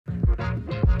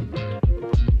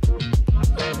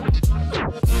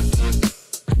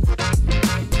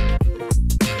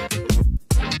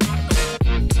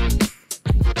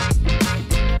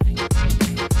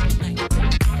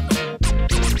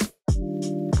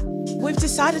We've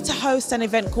decided to host an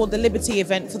event called the Liberty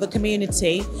event for the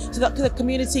community so that the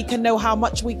community can know how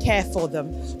much we care for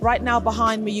them. Right now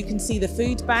behind me you can see the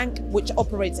food bank, which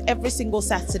operates every single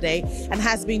Saturday and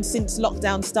has been since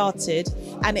lockdown started,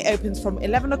 and it opens from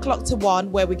 11 o'clock to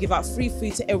 1, where we give out free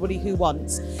food to everybody who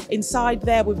wants. Inside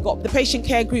there we've got the patient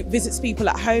care group visits people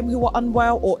at home who are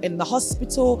unwell or in the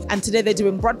hospital, and today they're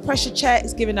doing blood pressure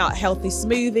checks, giving out healthy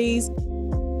smoothies.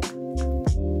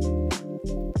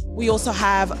 We also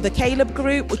have the Caleb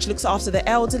group, which looks after the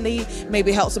elderly,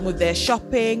 maybe helps them with their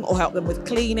shopping or help them with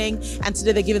cleaning. And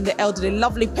today they're giving the elderly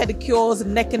lovely pedicures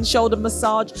and neck and shoulder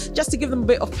massage, just to give them a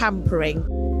bit of pampering.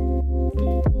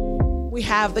 We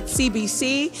have the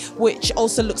CBC, which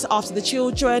also looks after the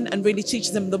children and really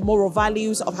teaches them the moral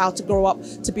values of how to grow up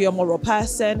to be a moral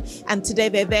person. And today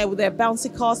they're there with their bouncy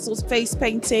castles, face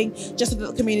painting, just so that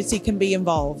the community can be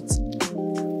involved.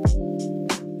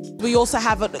 We also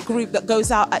have a group that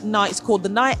goes out at night called the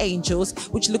Night Angels,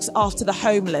 which looks after the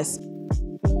homeless.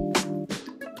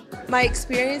 My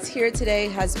experience here today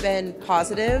has been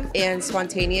positive and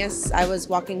spontaneous. I was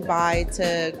walking by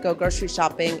to go grocery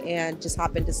shopping and just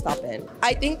happened to stop in.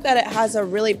 I think that it has a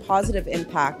really positive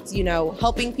impact, you know,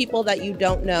 helping people that you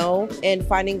don't know and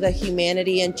finding the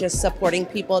humanity and just supporting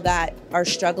people that are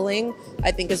struggling, I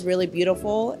think is really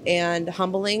beautiful and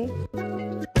humbling.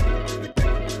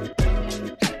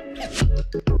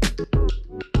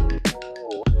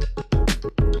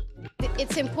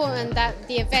 It's important that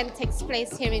the event takes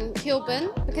place here in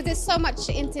Kilburn because there's so much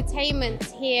entertainment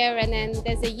here, and then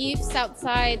there's the youths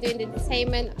outside doing the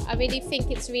entertainment. I really think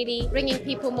it's really bringing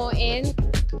people more in.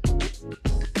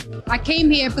 I came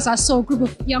here because I saw a group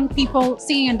of young people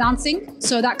singing and dancing,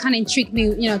 so that kind of intrigued me,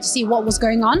 you know, to see what was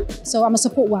going on. So I'm a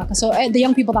support worker, so the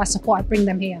young people that I support, I bring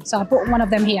them here. So I brought one of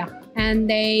them here, and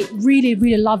they really,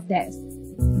 really loved it.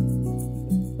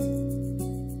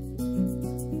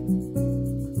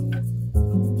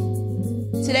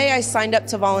 Today I signed up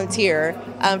to volunteer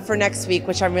for next week,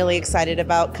 which I'm really excited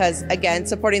about because, again,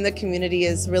 supporting the community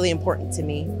is really important to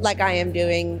me. Like I am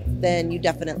doing, then you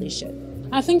definitely should.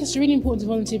 I think it's really important to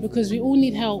volunteer because we all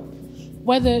need help,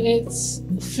 whether it's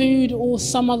food or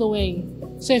some other way.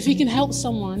 So if you can help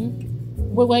someone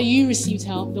where you received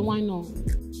help, then why not?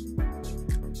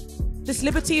 This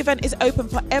Liberty event is open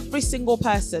for every single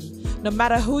person. No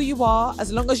matter who you are,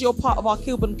 as long as you're part of our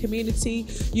Kilburn community,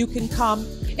 you can come.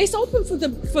 It's open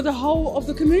for the whole of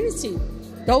the community.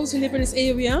 Those who live in this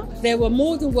area, they were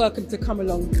more than welcome to come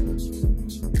along.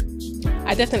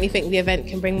 I definitely think the event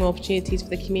can bring more opportunities for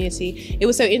the community. It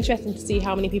was so interesting to see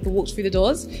how many people walked through the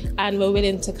doors and were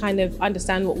willing to kind of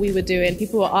understand what we were doing.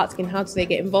 People were asking how do they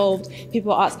get involved.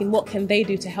 People were asking what can they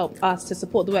do to help us to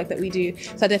support the work that we do.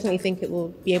 So I definitely think it will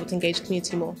be able to engage the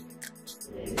community more.